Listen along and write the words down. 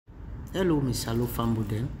Hello, Miss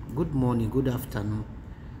Famboden. Good morning, good afternoon,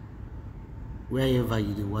 wherever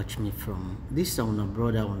you dey watch me from. This is una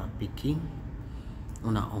brother, una pikin,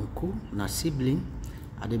 una uncle, una sibling.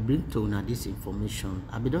 I dey bring to una this information.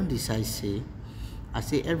 I be don decide say, I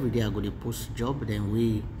say every day I go dey post job. Then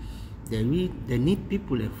they need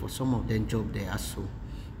people for some of them job they also.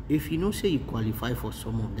 If you know say you qualify for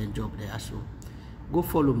some of them job they also, go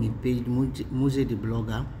follow me page Muzy the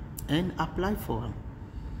blogger and apply for them.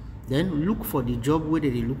 Then look for the job where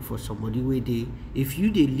they look for somebody where they, if you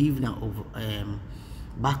they live now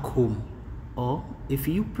back home, or if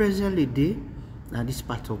you presently there now this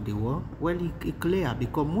part of the world, well it clear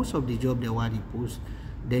because most of the job they want to post,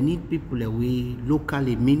 they need people away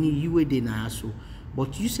locally, many you where they now so.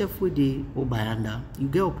 But you self where they obayanda, you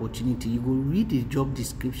get opportunity, you go read the job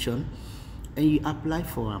description and you apply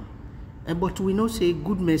for them. And but we know say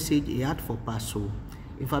good message a hard for pass. So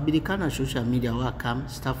if I be the kind of social media where I come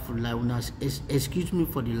start for like excuse me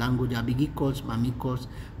for the language, I begin calls, mommy calls,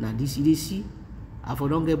 now this you see, I for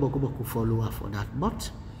don't get boku follower for that.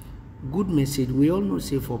 But good message, we all know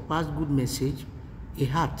say for past good message, a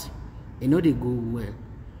heart, you know they go well.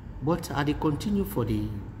 But I they continue for the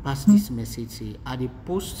past this message say I they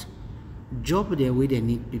post job the way they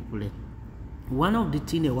need people. One of the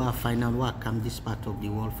things that I find out why come this part of the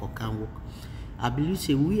world for can work. I believe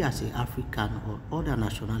say we as a African or other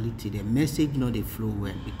nationality, the message not they flow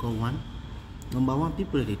well because number one,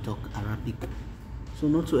 people they talk Arabic. So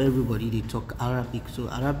not to everybody they talk Arabic. So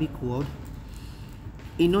Arabic word,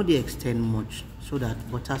 it not they extend much. So that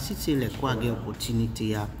but I see say like I get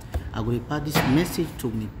opportunity I go pass this message to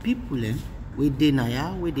me people where they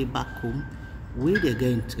naya, where they back home, where they get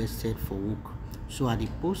interested for work. So I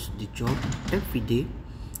post the job every day.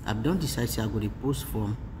 I've done decide say I go post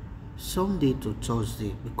from Sunday to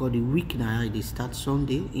Thursday because the week now they start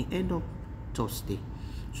Sunday and end up Thursday.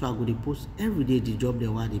 So I go post every day the job they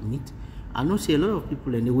want to meet. I know say a lot of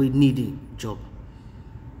people anyway need a job.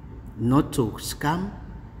 Not to scam.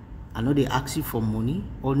 I know they ask you for money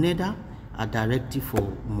or neither a directive for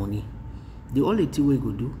money. The only thing we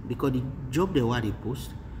go do because the job they want to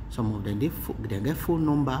post, some of them they get phone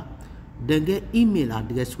number, then get email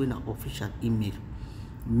address when an official email.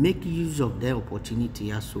 Make use of their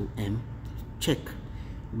opportunity also check.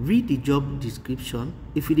 Read the job description.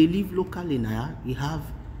 If you live locally now, you have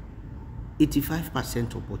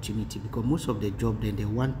 85% opportunity because most of the job then they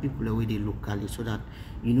want people away they locally so that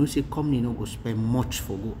you know say company no go spend much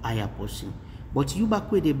for go hire person. But you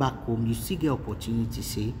back where they back home, you still get opportunity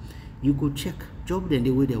say you go check job then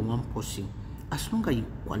the way they want person. As long as you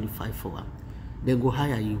qualify for them, they go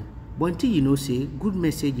hire you. But until you know say good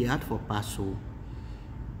message you had for pass so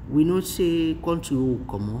we know say country will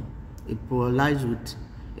come on, it polarize with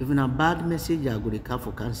even a bad message I go to come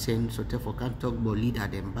for can send so therefore can talk about leader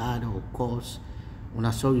them bad or cause.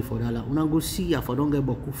 Una sorry for that. Una go see if I don't get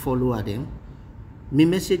boku follower them. My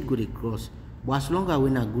message go to cross. But as long as we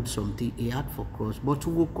not good something, it hard for cross. But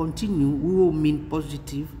we will continue, we will mean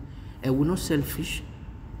positive and we're not selfish.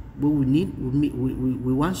 But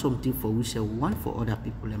we want something for ourselves, we want for other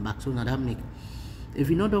people and back. So now that make. If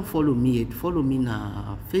you don't follow me yet, follow me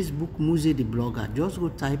na Facebook Muzy the blogger. Just go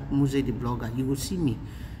type Muzy the blogger. You will see me.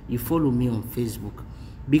 You follow me on Facebook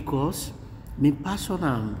because my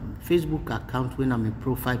personal Facebook account when I'm a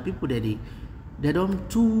profile, people that they don't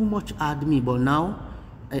too much add me, but now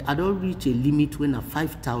I don't reach a limit when I'm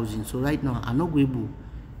 5,000. So right now I'm not able.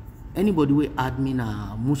 Anybody will add me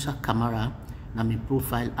na Musa Kamara na my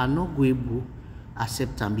profile. I'm not going to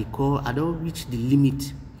accept them because I don't reach the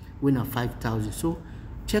limit when I'm 5,000. So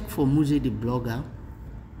check for Muzy the blogger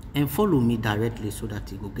and follow me directly so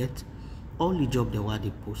that you go get all the job they want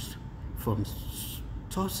to post from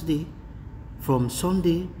Sunday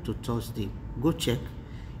to Thursday. Go check.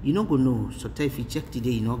 You not go know. So if you check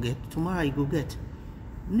today, you not get tomorrow. You go get.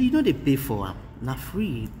 You know they pay for them. Not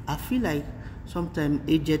free. I feel like sometimes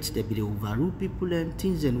agents they be the overrule people and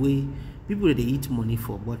things and way people that they eat money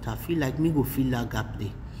for. But I feel like me go fill that gap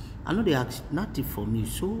there. I know they ask nothing for me,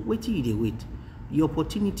 so wait till you wait. Your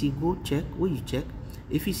opportunity, go check, where you check.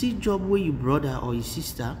 If you see job where your brother or your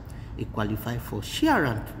sister they qualify for, share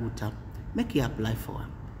and with them, make you apply for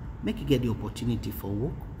them. Make you get the opportunity for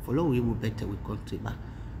work, follow we will better with country back.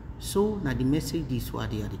 So now the message is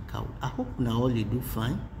what they are the cow. I hope now all you do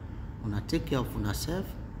fine. Wanna take care of yourself.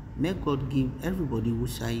 May God give everybody who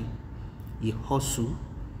say you hustle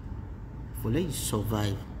for let you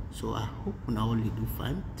survive. So I hope now all you do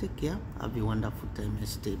fine. Take care. Have a wonderful time and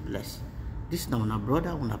stay blessed. This now una brother,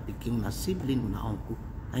 una pikin, una sibling, una uncle.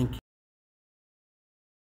 Thank you.